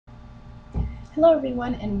Hello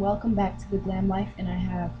everyone and welcome back to the Glam Life, and I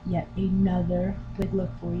have yet another wig look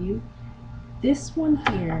for you. This one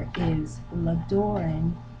here is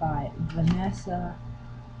Dorin by Vanessa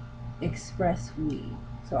Express Weave.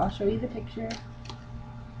 So I'll show you the picture.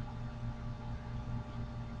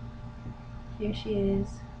 Here she is,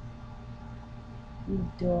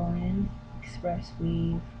 Dorin Express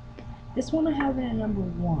Weave. This one I have in a number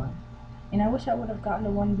 1, and I wish I would have gotten a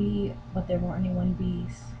 1B, but there weren't any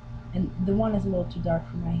 1Bs, and the 1 is a little too dark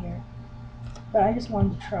for my hair. But I just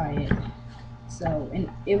wanted to try it. So, and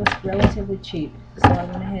it was relatively cheap, so I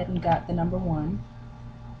went ahead and got the number 1.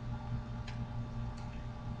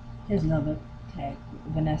 Here's another tag,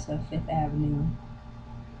 Vanessa, 5th Avenue,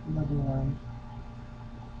 Dorin.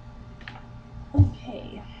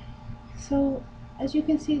 Okay, so as you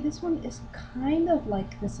can see, this one is kind of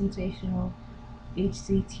like the sensational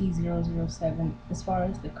HCT007 as far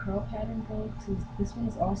as the curl pattern goes. This one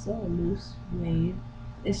is also a loose wave.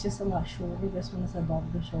 It's just a lot shorter. This one is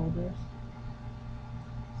above the shoulders.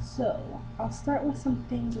 So, I'll start with some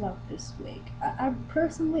things about this wig. I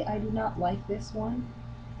personally, I do not like this one.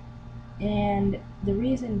 And the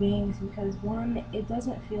reason being is because, one, it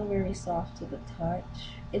doesn't feel very soft to the touch.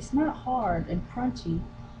 It's not hard and crunchy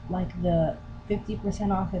like the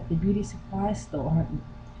 50% off at the beauty supply store.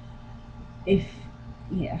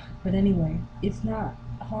 But anyway, it's not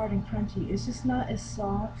hard and crunchy. It's just not as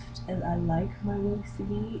soft as I like my wigs to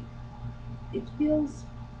be. It feels,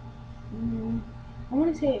 I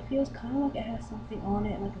want to say it feels kind of like it has something on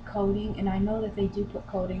it, like a coating, and I know that they do put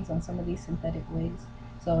coatings on some of these synthetic wigs,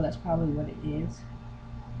 so that's probably what it is.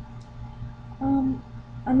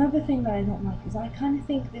 Another thing that I don't like is I kind of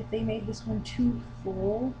think that they made this one too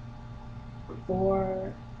full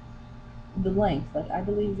for the length. Like, I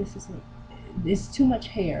believe it's too much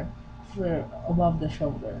hair for above the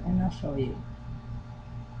shoulder, and I'll show you.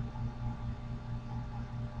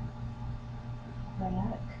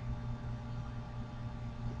 Back.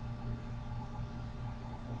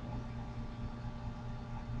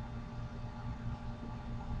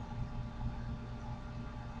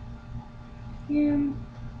 And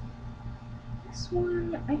this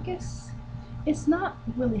one, I guess, it's not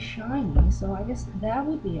really shiny, so I guess that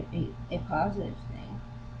would be a positive thing.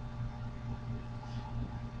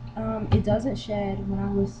 It doesn't shed. When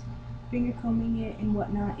I was finger combing it and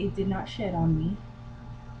whatnot, it did not shed on me.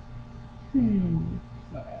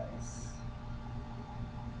 What else?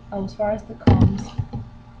 Oh, as far as the combs,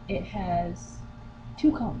 it has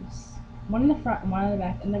 2 combs. One in the front and one in the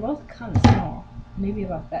back, and they're both kind of small, maybe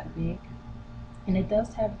about that big. And it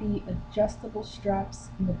does have the adjustable straps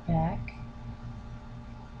in the back.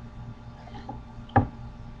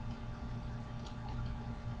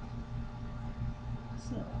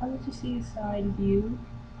 So I'll let you see the side view.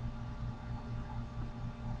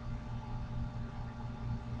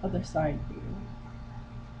 Other side view.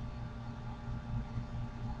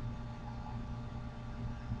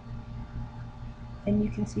 And you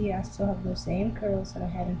can see I still have those same curls that I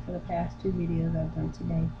had in for the past 2 videos I've done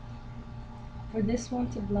today. For this one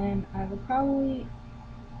to blend, I would probably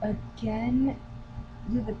again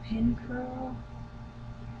do the pin curl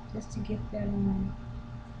just to get that on.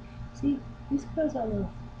 See, these curls are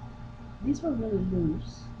these were really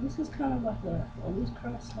loose. This is kind of like a loose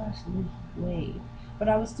curl slash loose wave. But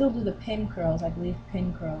I would still do the pin curls. I believe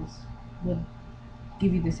pin curls would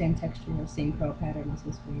give you the same texture or same curl pattern as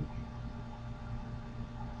this wave.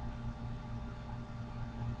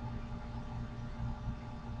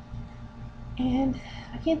 And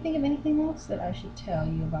I can't think of anything else that I should tell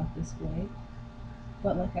you about this wig.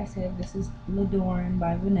 But like I said, this is Dorin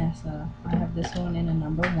by Vanessa. I have this one in a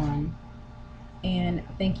number 1. And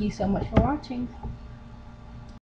thank you so much for watching.